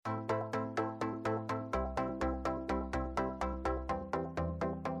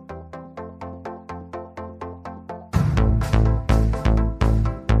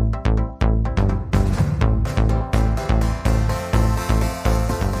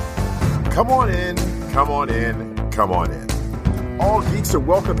Come on in, come on in, come on in. All geeks are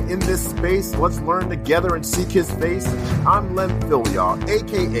welcome in this space. Let's learn together and seek his face. I'm Len Filial,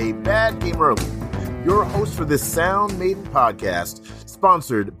 a.k.a. Bad Gamer Elite, your host for this Sound Maiden podcast,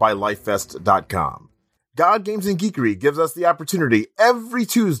 sponsored by LifeFest.com. God Games and Geekery gives us the opportunity every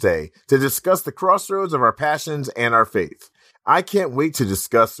Tuesday to discuss the crossroads of our passions and our faith. I can't wait to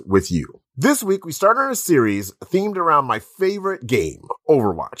discuss with you. This week, we start on a series themed around my favorite game,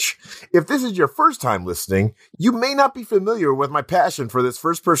 Overwatch. If this is your first time listening, you may not be familiar with my passion for this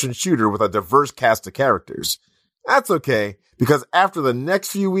first-person shooter with a diverse cast of characters. That's okay, because after the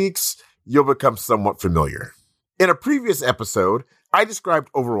next few weeks, you'll become somewhat familiar. In a previous episode, I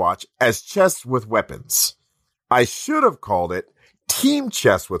described Overwatch as chess with weapons. I should have called it team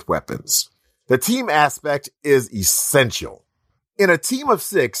chess with weapons. The team aspect is essential. In a team of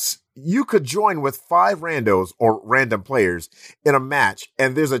 6, you could join with 5 randos or random players in a match,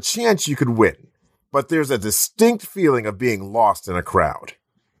 and there's a chance you could win. But there's a distinct feeling of being lost in a crowd.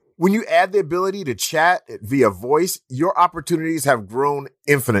 When you add the ability to chat via voice, your opportunities have grown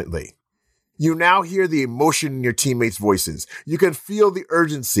infinitely. You now hear the emotion in your teammates' voices. You can feel the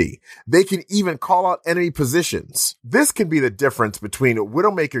urgency. They can even call out enemy positions. This can be the difference between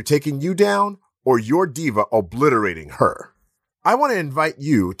Widowmaker taking you down or your diva obliterating her. I want to invite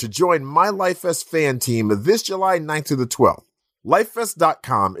you to join my LifeFest fan team this July 9th through the 12th.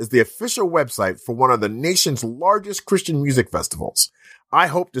 LifeFest.com is the official website for one of the nation's largest Christian music festivals. I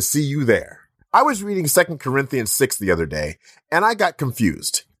hope to see you there. I was reading 2 Corinthians 6 the other day, and I got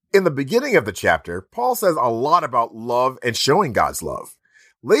confused. In the beginning of the chapter, Paul says a lot about love and showing God's love.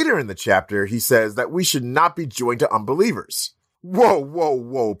 Later in the chapter, he says that we should not be joined to unbelievers.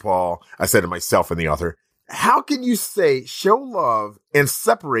 Whoa, Paul, I said to myself and the author. How can you say show love and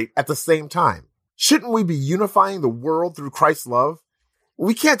separate at the same time? Shouldn't we be unifying the world through Christ's love?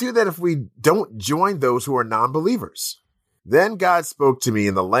 We can't do that if we don't join those who are non-believers. Then God spoke to me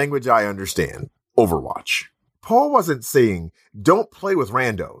in the language I understand, Overwatch. Paul wasn't saying, don't play with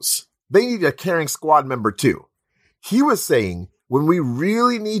randos. They need a caring squad member too. He was saying, when we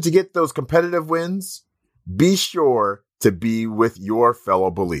really need to get those competitive wins, be sure to be with your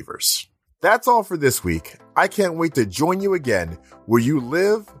fellow believers. That's all for this week. I can't wait to join you again where you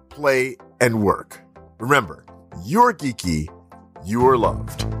live, play, and work. Remember, you're geeky, you're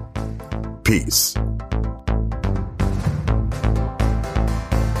loved. Peace.